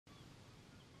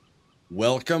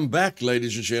Welcome back,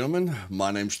 ladies and gentlemen.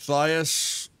 My name's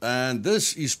Luthais, and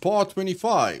this is part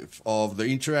 25 of the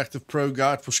Interactive Pro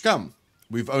Guide for Scum.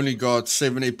 We've only got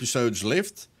 7 episodes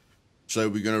left, so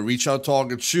we're going to reach our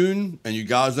target soon, and you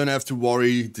guys don't have to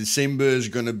worry. December is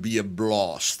going to be a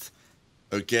blast,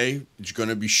 okay? It's going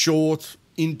to be short,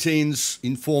 intense,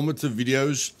 informative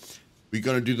videos. We're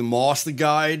going to do the Master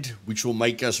Guide, which will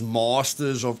make us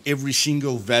masters of every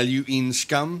single value in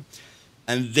Scum.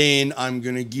 And then I'm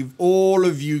going to give all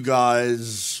of you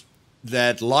guys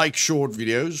that like short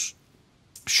videos,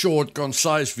 short,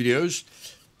 concise videos,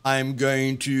 I'm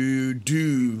going to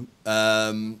do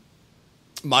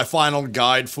my final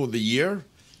guide for the year.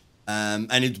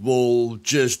 And it will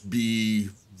just be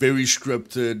very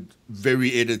scripted,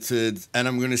 very edited. And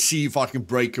I'm going to see if I can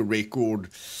break a record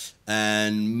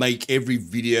and make every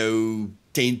video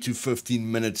 10 to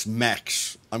 15 minutes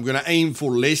max. I'm going to aim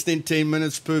for less than 10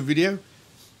 minutes per video.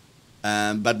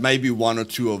 But maybe 1 or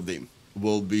 2 of them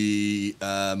will be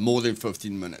more than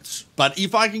 15 minutes. But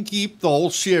if I can keep the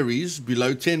whole series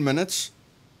below 10 minutes,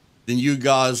 then you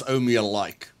guys owe me a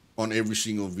like on every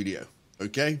single video,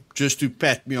 okay? Just to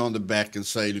pat me on the back and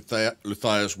say,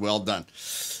 Luthais, well done.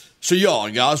 So yeah,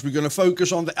 guys, we're going to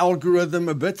focus on the algorithm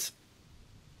a bit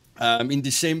in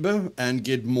December and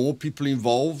get more people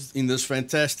involved in this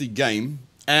fantastic game.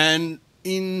 And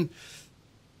in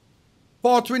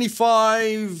part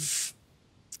 25...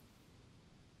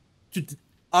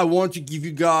 I want to give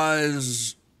you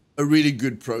guys a really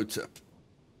good pro tip.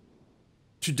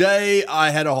 Today, I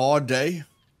had a hard day.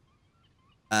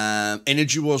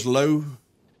 Energy was low.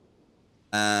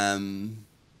 And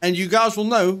you guys will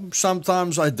know,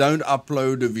 sometimes I don't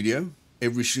upload a video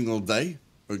every single day.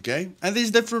 Okay? And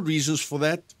there's different reasons for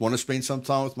that. Want to spend some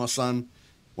time with my son.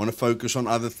 Want to focus on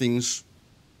other things.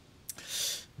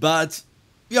 But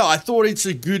yeah, I thought it's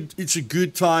a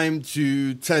good time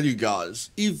to tell you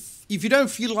guys, if you don't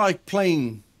feel like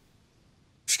playing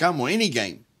Scum or any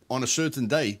game on a certain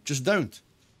day, just don't.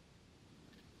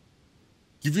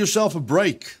 Give yourself a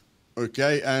break,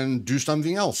 okay, and do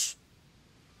something else.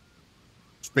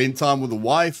 Spend time with the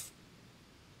wife.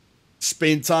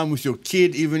 Spend time with your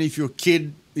kid, even if your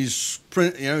kid is,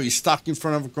 he's stuck in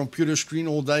front of a computer screen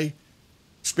all day.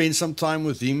 Spend some time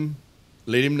with him.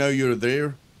 Let him know you're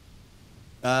there.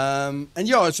 And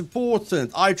yeah, it's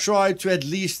important. I try to at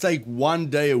least take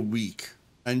 1 day a week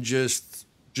and just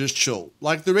chill.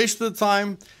 Like the rest of the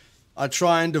time, I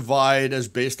try and divide as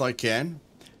best I can.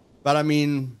 But I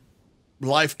mean,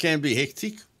 life can be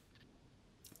hectic.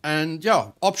 And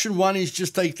yeah, option 1 is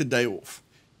just take the day off.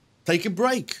 Take a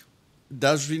break. It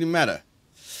doesn't really matter.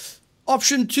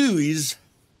 Option 2 is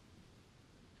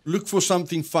look for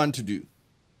something fun to do.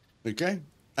 Okay?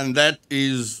 And that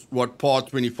is what part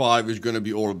 25 is going to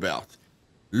be all about.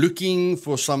 Looking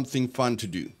for something fun to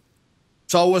do.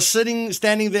 So I was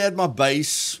standing there at my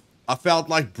base. I felt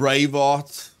like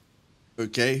Braveheart,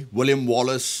 okay, William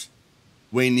Wallace,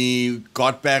 when he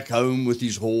got back home with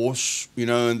his horse,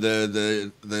 and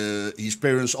his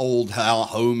parents' old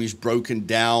home is broken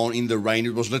down in the rain.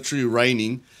 It was literally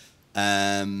raining.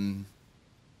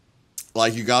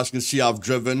 Like you guys can see, I've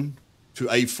driven to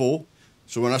A4.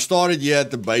 So when I started here at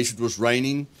the base, it was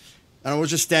raining, and I was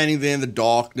just standing there in the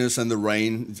darkness and the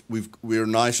rain. We're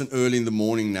nice and early in the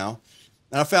morning now,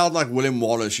 and I felt like William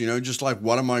Wallace, just like,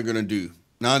 what am I going to do?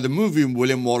 Now, in the movie,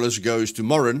 William Wallace goes to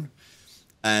Murren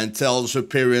and tells her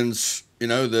parents,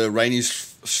 the rain is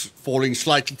falling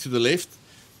slightly to the left,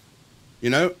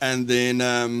 and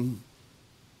then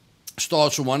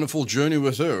starts a wonderful journey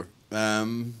with her.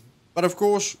 But of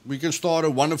course, we can start a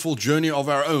wonderful journey of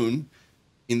our own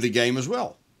in the game as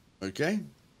well, okay?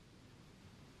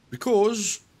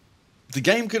 Because the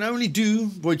game can only do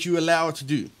what you allow it to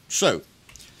do. So,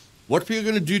 what we're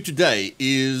going to do today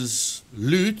is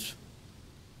loot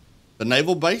the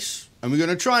naval base, and we're going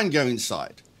to try and go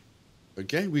inside,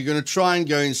 okay? We're going to try and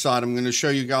go inside. I'm going to show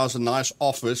you guys a nice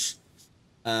office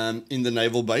in the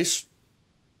naval base.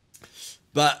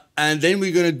 And then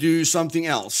we're going to do something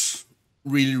else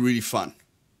really, really fun.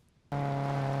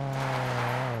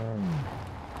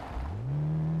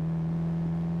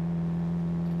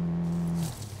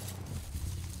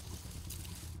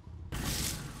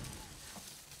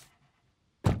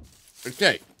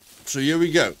 Okay, so here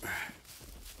we go.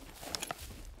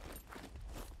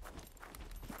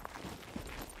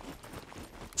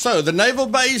 So, the naval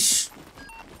base,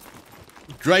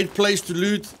 great place to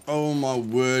loot. Oh my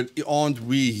word, aren't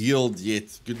we healed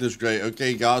yet? Goodness gracious.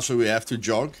 Okay, guys, so we have to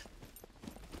jog.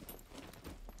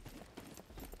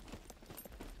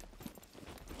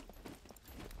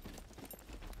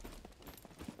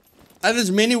 And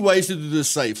there's many ways to do this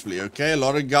safely, okay? A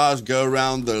lot of guys go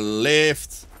around the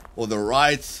left or the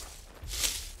right.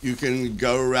 You can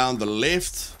go around the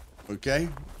left, okay?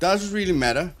 Doesn't really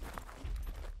matter.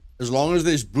 As long as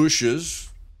there's bushes,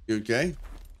 okay?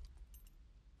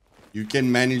 You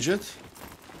can manage it.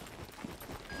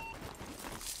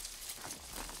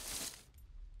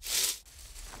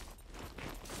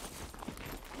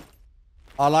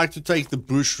 I like to take the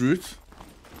bush route.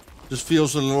 Just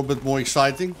feels a little bit more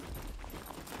exciting.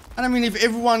 And I mean, if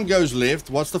everyone goes left,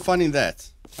 what's the fun in that?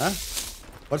 Huh?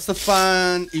 What's the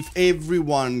fun if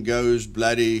everyone goes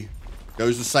the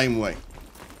same way?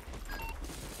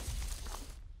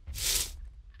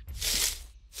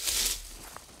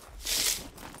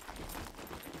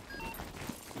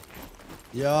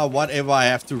 Yeah, whatever, I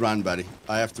have to run, buddy.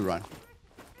 I have to run.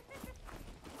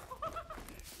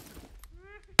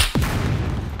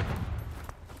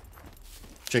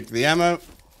 Check the ammo.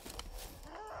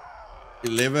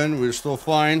 11, we're still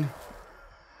fine.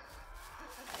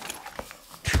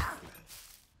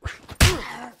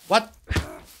 What?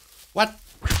 What?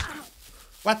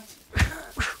 What?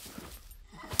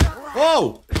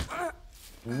 Whoa!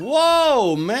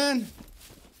 Whoa, man!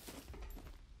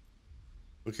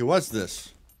 Okay, what's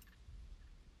this?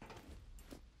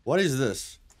 What is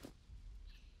this?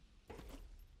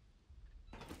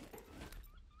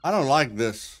 I don't like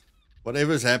this.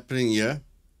 Whatever's happening here,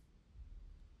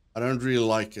 I don't really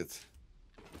like it.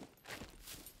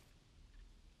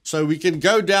 So we can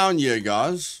go down here,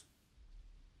 guys.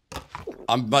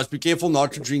 I must be careful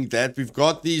not to drink that. We've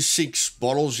got these 6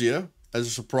 bottles here as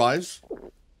a surprise.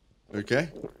 Okay.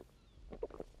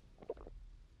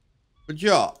 But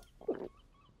yeah.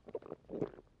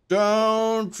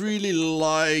 Don't really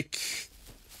like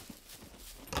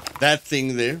that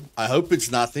thing there. I hope it's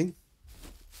nothing.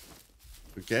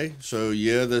 Okay, so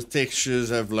here the textures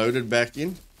have loaded back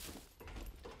in.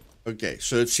 Okay,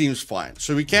 so it seems fine.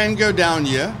 So we can go down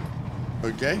here.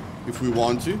 Okay, if we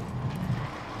want to.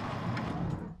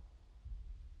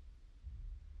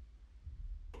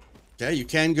 Okay, you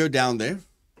can go down there.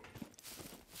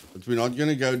 But we're not going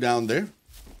to go down there.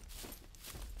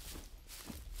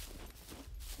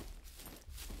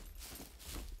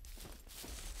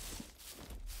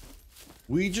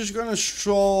 We're just going to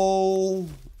stroll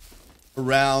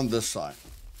around this side.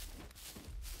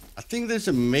 I think there's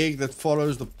a Meg that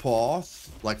follows the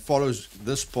path, like follows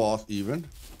this path even.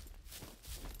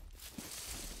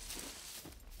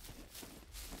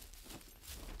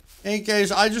 In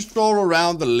case, I just stroll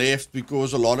around the left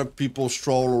because a lot of people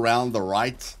stroll around the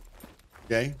right.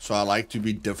 Okay, so I like to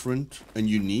be different and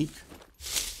unique.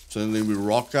 So then we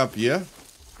rock up here.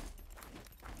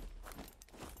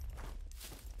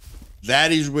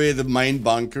 That is where the main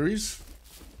bunker is.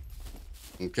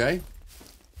 Okay.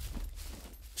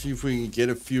 See if we can get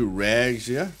a few rags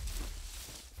here.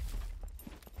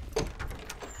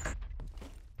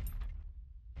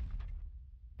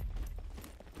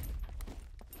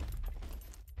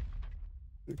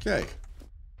 Okay.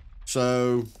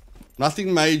 So,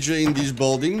 nothing major in these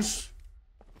buildings.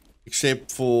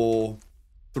 Except for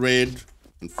thread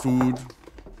and food.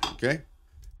 Okay.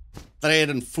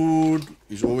 Thread and food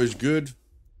is always good.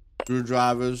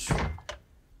 Screwdrivers.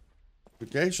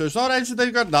 Okay, so it's not actually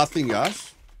they've got nothing,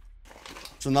 guys.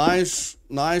 It's a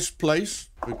nice place,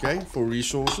 okay, for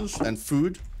resources and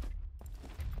food.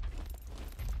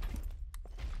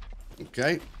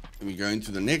 Okay, let me go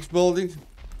into the next building.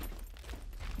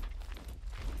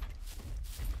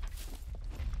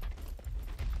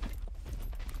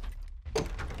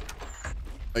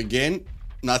 Again,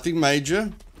 nothing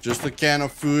major, just a can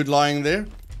of food lying there.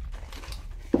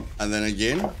 And then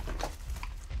again,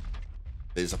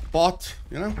 there's a pot,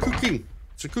 you know, cooking.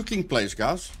 It's a cooking place,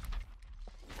 guys.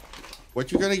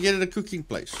 What you're going to get at a cooking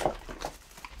place.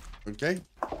 Okay?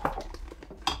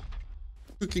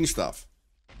 Cooking stuff.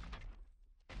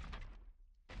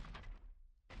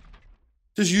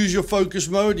 Just use your focus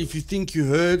mode if you think you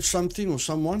heard something or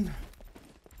someone.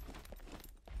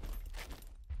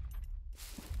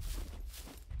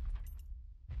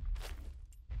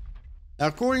 Now,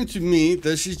 according to me,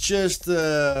 this is just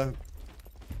like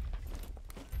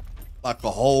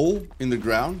a hole in the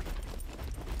ground.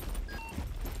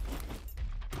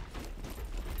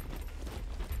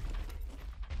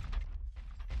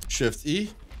 Shift E.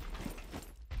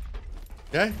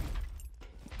 Okay.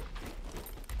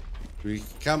 We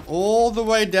come all the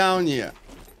way down here.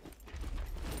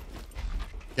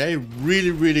 Okay,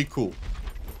 really cool.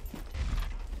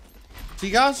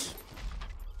 See, guys?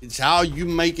 It's how you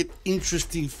make it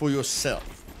interesting for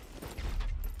yourself.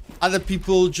 Other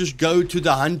people just go to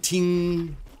the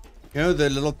hunting, you know, the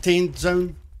little tent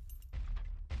zone.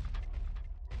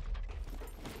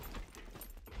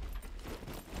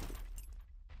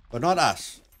 But not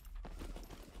us.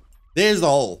 There's the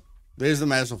hole. There's the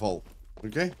massive hole.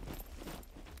 Okay?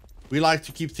 We like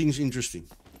to keep things interesting.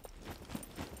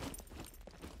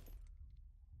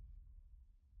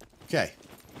 Okay.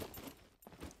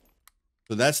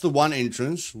 So that's the one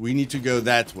entrance. We need to go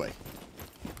that way.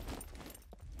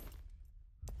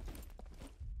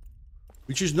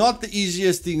 Which is not the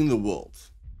easiest thing in the world.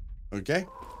 Okay?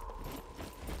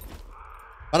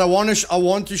 But I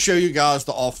want to show you guys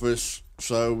the office.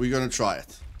 So we're going to try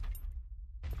it.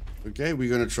 Okay? We're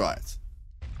going to try it.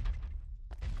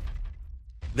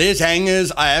 There's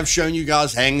hangars. I have shown you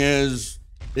guys hangars.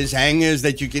 There's hangars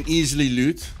that you can easily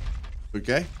loot.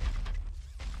 Okay?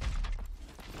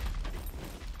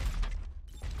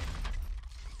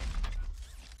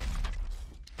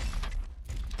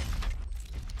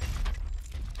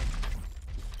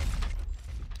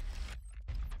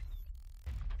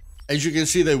 As you can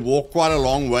see, they walk quite a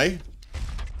long way.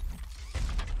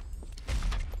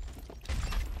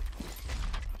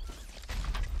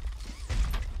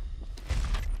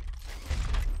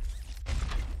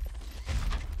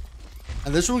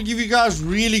 And this will give you guys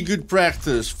really good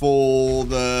practice for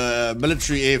the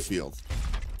military airfield,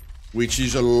 which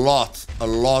is a lot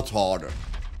harder.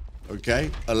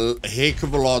 Okay? A heck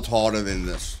of a lot harder than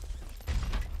this.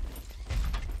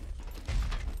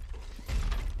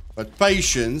 But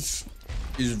patience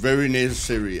is very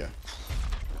necessary here.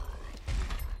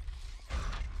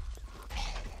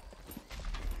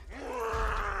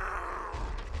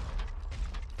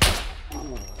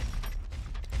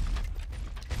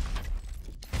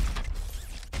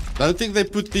 Don't think they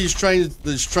put these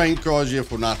train cars here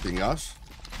for nothing, guys.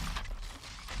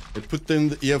 They put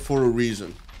them here for a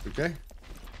reason, okay?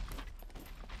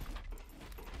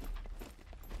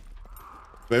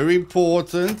 Very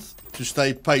important to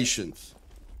stay patient.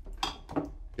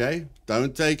 Okay?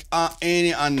 Don't take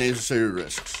any unnecessary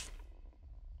risks.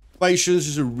 Patience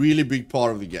is a really big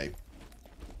part of the game.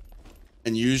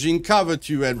 And using cover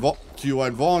to your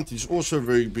advantage is also a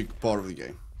very big part of the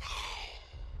game.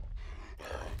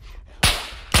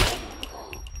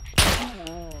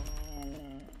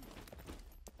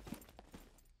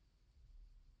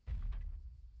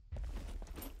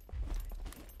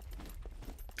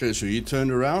 Okay, so he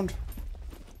turned around.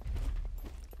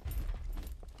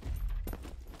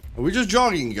 We're just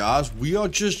jogging, guys. We are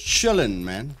just chilling,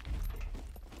 man.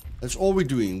 That's all we're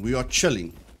doing. We are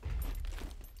chilling.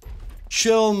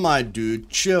 Chill, my dude.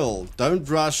 Chill. Don't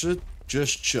rush it.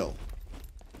 Just chill.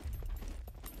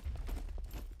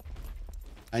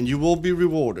 And you will be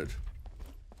rewarded.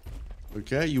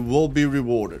 Okay? You will be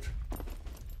rewarded.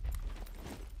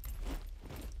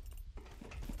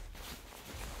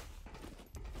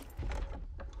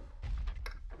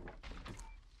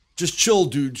 Just chill,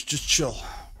 dudes. Just chill.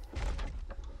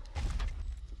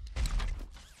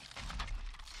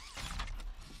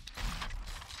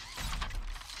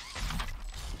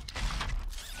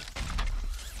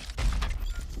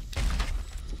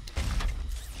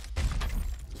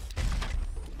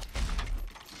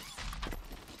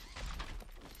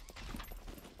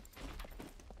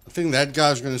 I think that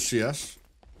guy's going to see us.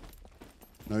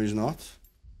 No, he's not.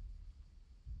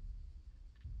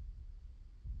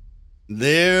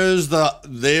 There's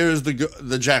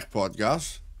the jackpot,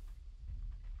 guys.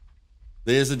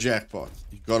 There's the jackpot.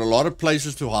 You've got a lot of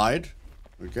places to hide.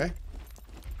 Okay?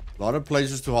 A lot of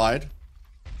places to hide.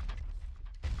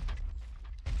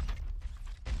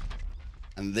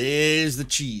 And there's the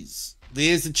cheese.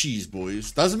 There's the cheese,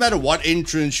 boys. Doesn't matter what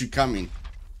entrance you come in.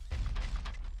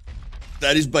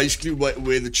 That is basically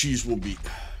where the cheese will be.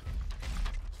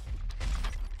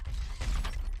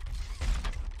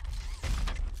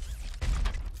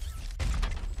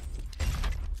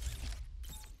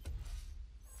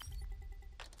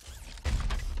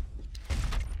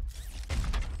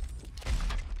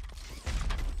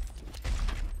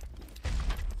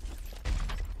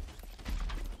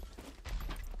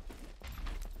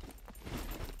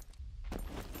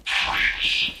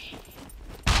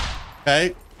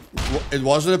 Okay, it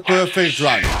wasn't a perfect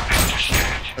run.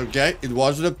 Okay, it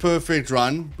wasn't a perfect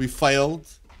run. We failed,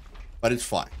 but it's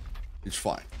fine. It's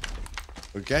fine.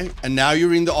 Okay, and now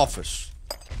you're in the office.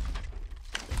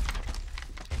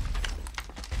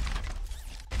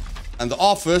 And the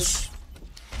office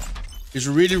is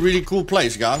a really, really cool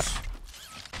place, guys.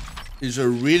 It's a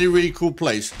really, really cool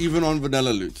place, even on vanilla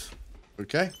loot.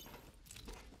 Okay?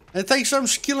 And it takes some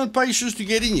skill and patience to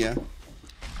get in here.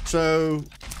 So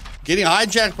getting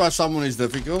hijacked by someone is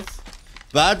difficult.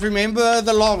 But remember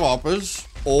the log hoppers.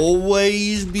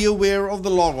 Always be aware of the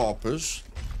log hoppers.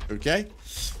 Okay?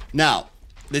 Now,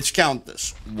 let's count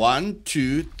this. 1,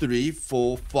 2, 3,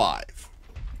 4, 5.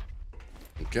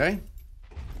 Okay.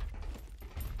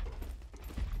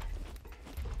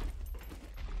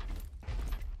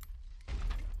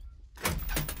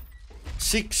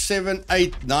 Six, 7,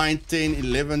 8, 9, 10,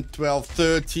 11, 12,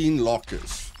 13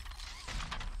 lockers.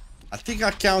 I think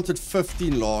I counted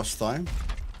 15 last time.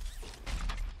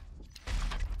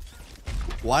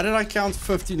 Why did I count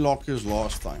 15 lockers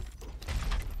last time?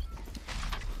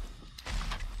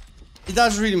 It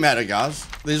doesn't really matter, guys.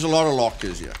 There's a lot of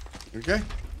lockers here. Okay?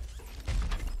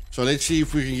 So let's see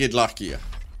if we can get luckier.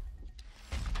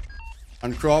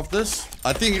 Uncraft this.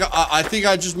 I think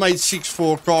I just made 6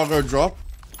 for a cargo drop.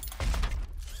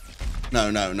 No.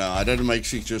 I didn't make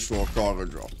 6 just for a cargo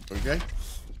drop. Okay?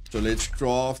 So let's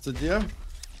craft it here.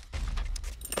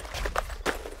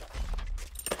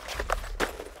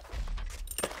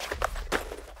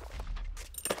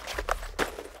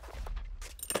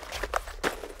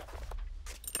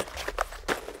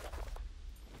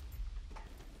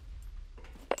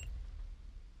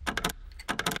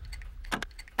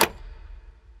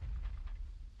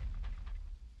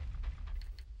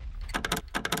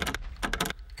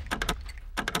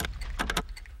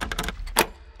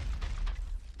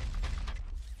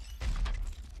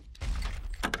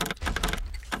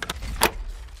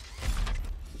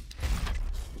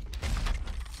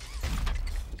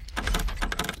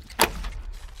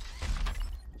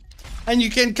 And you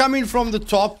can come in from the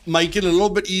top, make it a little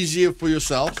bit easier for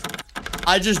yourself.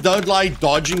 I just don't like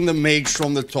dodging the megs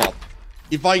from the top.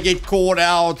 If I get caught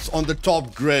out on the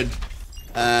top grid,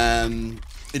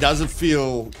 it doesn't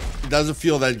feel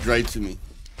that great to me.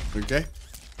 Okay?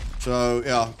 So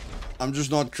yeah, I'm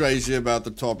just not crazy about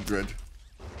the top grid.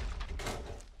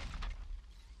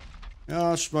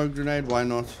 Yeah, smoke grenade, why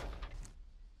not?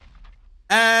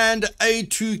 And a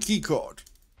 2 keycard.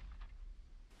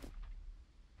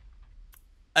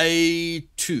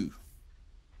 A2.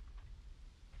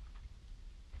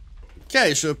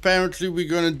 Okay, so apparently we're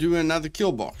going to do another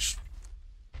kill box.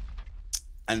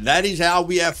 And that is how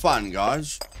we have fun,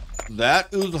 guys.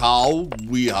 That is how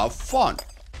we have fun.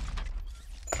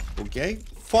 Okay?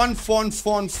 Fun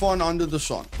under the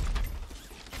sun.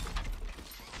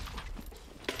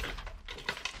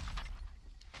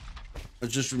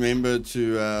 Let's just remember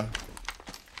to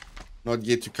not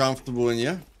get too comfortable in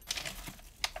here.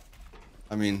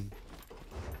 I mean,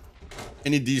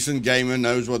 any decent gamer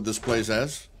knows what this place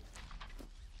has.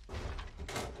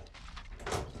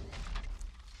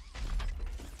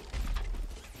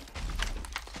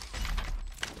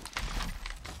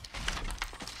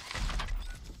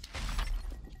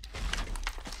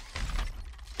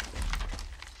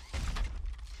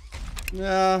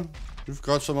 Yeah, we've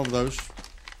got some of those.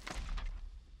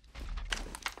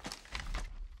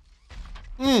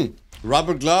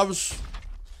 Rubber gloves.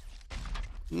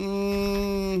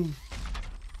 Do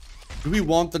we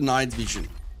want the night vision?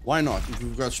 Why not? If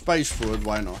we've got space for it,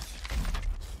 why not?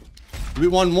 Do we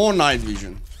want more night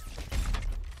vision?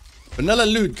 Vanilla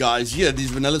loot, guys. Yeah, these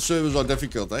vanilla servers are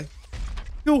difficult, eh?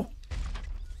 Yo.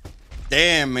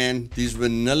 Damn, man. These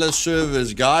vanilla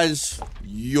servers, guys.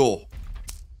 Yo.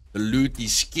 The loot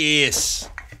is scarce.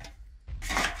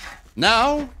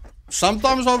 Now,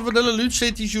 sometimes on vanilla loot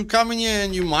settings, you come in here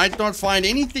and you might not find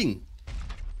anything.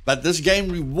 But this game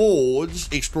rewards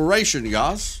exploration,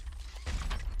 guys.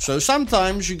 So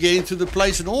sometimes you get into the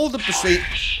place and all the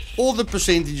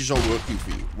percentages are working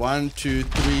for you. 1, 2,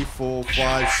 3, 4,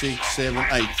 5, 6, 7,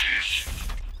 8.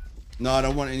 No, I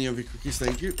don't want any of your cookies,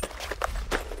 thank you.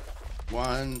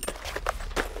 1,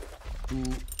 2,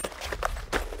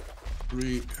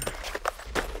 3,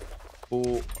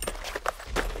 4,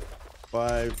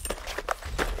 5,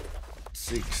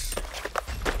 6,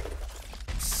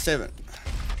 7.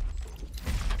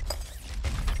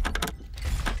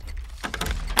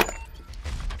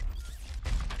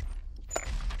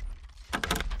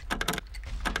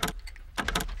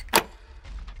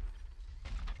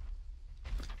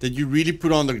 Did you really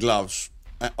put on the gloves?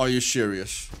 Are you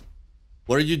serious?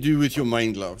 What do you do with your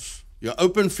main gloves? Your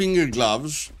open finger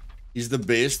gloves is the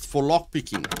best for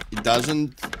lockpicking. It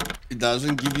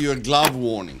doesn't give you a glove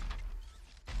warning.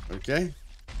 Okay?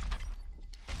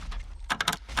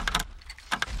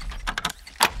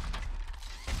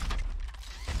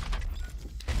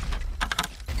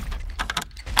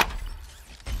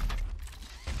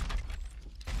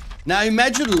 Now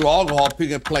imagine log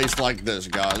hopping a place like this,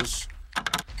 guys.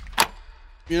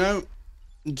 You know,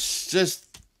 it's just...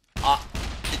 Okay,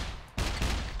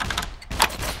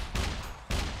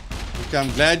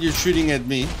 I'm glad you're shooting at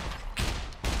me.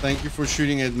 Thank you for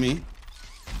shooting at me.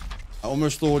 I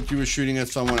almost thought you were shooting at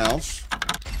someone else.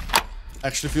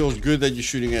 Actually feels good that you're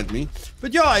shooting at me.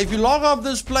 But yeah, if you log off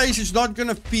this place, it's not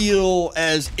gonna feel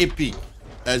as epic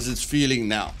as it's feeling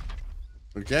now.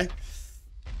 Okay?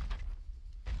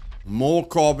 More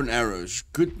carbon arrows.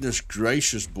 Goodness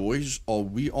gracious, boys. Are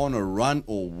we on a run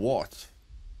or what?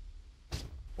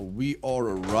 Are we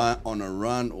on a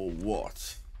run or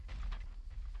what?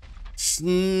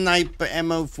 Sniper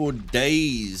ammo for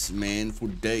days, man. For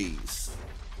days.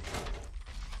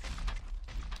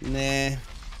 Nah.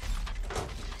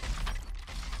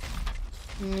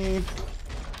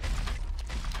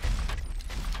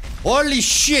 Holy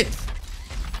shit!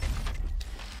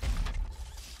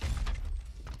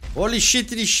 Holy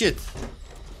shittity shit.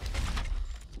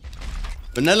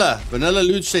 Vanilla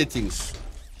loot settings.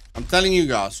 I'm telling you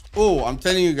guys. Oh, I'm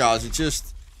telling you guys,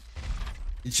 it's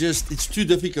too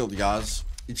difficult, guys.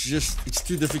 It's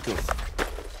too difficult.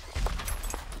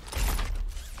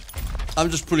 I'm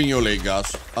just pulling your leg,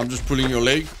 guys. I'm just pulling your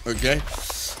leg, okay?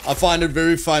 I find it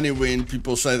very funny when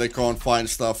people say they can't find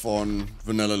stuff on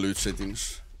vanilla loot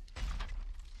settings.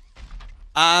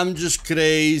 I'm just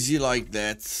crazy like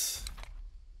that.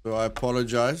 So I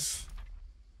apologize.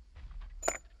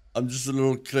 I'm just a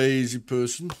little crazy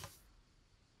person.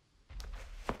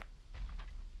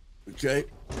 Okay.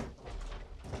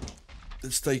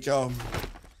 Let's take our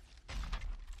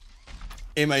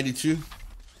M82.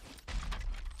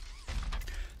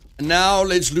 And now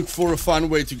let's look for a fun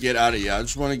way to get out of here. I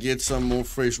just want to get some more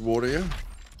fresh water here.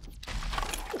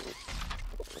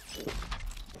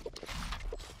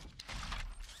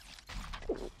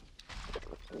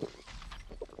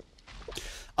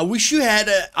 I wish you had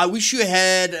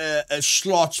a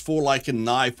slot for like a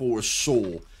knife or a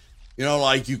saw. You know,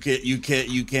 like you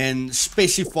can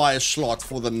specify a slot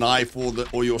for the knife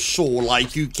or your saw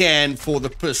like you can for the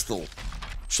pistol,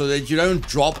 so that you don't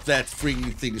drop that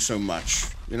freaking thing so much.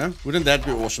 You know, wouldn't that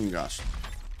be awesome, guys?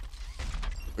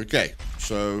 Okay,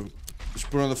 so let's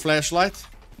put on the flashlight.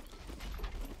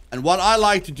 And what I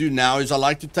like to do now is I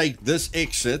like to take this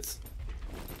exit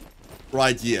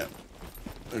right here.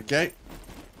 Okay.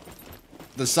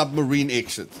 The submarine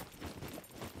exit.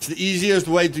 It's the easiest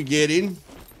way to get in.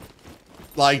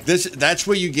 Like this, that's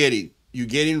where you get in. You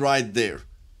get in right there.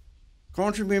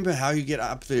 Can't remember how you get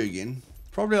up there again.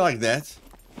 Probably like that.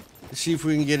 Let's see if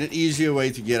we can get an easier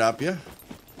way to get up here.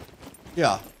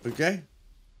 Yeah, okay.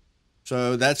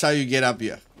 So that's how you get up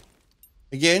here.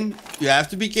 Again, you have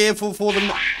to be careful for the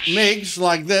MiGs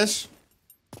like this.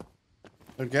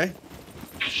 Okay.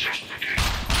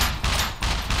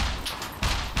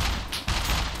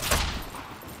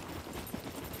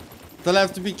 Still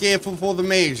have to be careful for the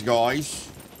MiGs, guys.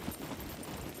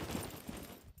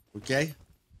 Okay.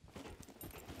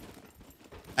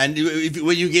 And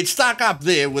when you get stuck up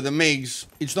there with the MiGs,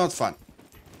 it's not fun.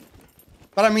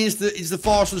 But I mean, it's the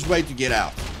fastest way to get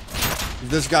out. If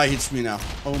this guy hits me now.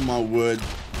 Oh my word.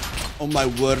 Oh my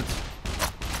word.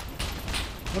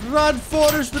 Run,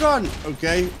 Forrest, run.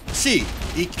 Okay. See,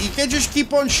 he can just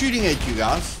keep on shooting at you,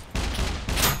 guys.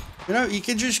 You know, he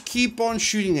can just keep on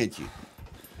shooting at you.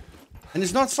 And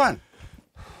it's not fun.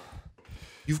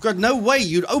 You've got no way.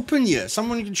 You'd open here.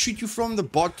 Someone can shoot you from the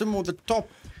bottom or the top.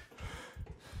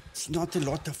 It's not a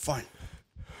lot of fun.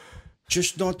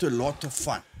 Just not a lot of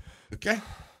fun. Okay?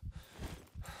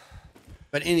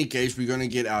 But in any case, we're going to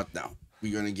get out now.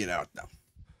 We're going to get out now.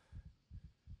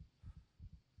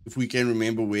 If we can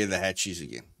remember where the hatch is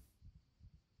again.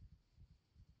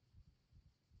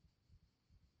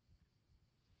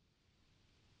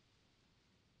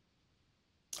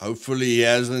 Hopefully he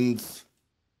hasn't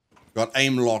got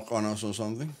aim lock on us or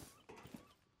something.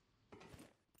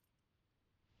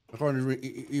 I can't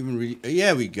even really...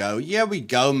 Here we go. Here we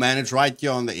go, man. It's right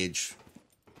here on the edge.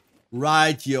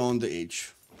 Right here on the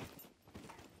edge.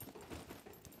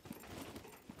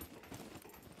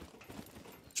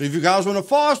 So if you guys want a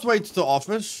fast way to the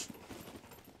office,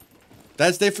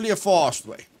 that's definitely a fast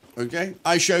way. Okay?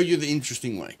 I show you the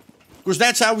interesting way. Because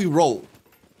that's how we roll.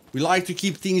 We like to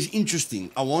keep things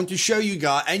interesting. I want to show you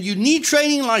guys, and you need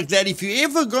training like that if you're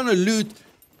ever gonna loot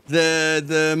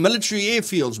the military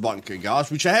airfields bunker, guys,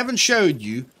 which I haven't showed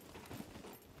you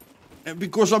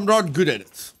because I'm not good at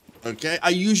it. Okay, I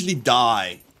usually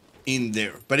die in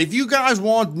there. But if you guys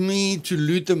want me to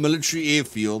loot the military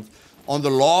airfield on the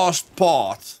last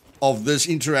part of this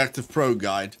interactive pro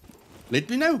guide, let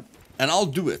me know, and I'll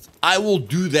do it. I will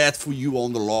do that for you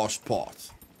on the last part.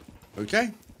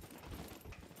 Okay.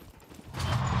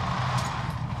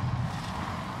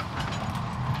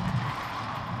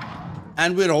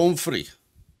 And we're home free.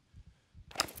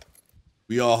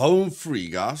 We are home free,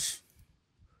 guys.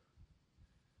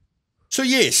 So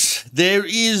yes, there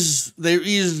is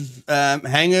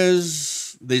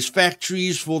hangars There's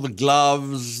factories for the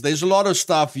gloves. There's a lot of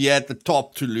stuff here at the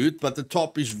top to loot, but the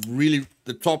top is really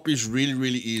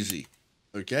easy.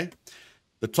 Okay?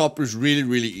 The top is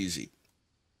really easy.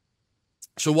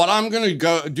 So what I'm going to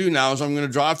go do now is I'm going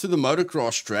to drive to the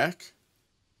motocross track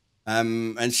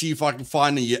and see if I can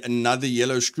find another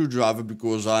yellow screwdriver,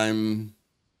 because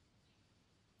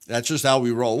that's just how we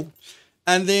roll.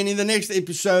 And then in the next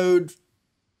episode,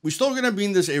 we're still going to be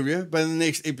in this area, but in the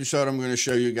next episode, I'm going to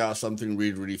show you guys something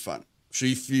really fun. So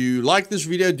if you like this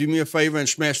video, do me a favor and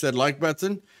smash that like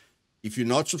button. If you're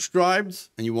not subscribed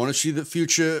and you want to see the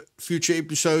future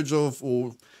episodes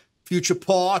or future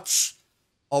parts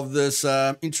of this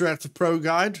Interactive Pro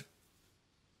Guide,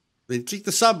 then click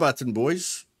the sub button,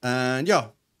 boys. And yeah,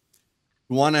 if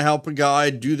you want to help a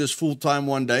guy do this full-time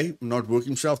one day, not work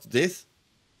himself to death,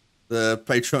 the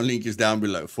Patreon link is down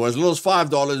below. For as little as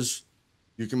 $5,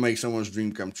 you can make someone's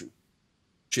dream come true.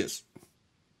 Cheers.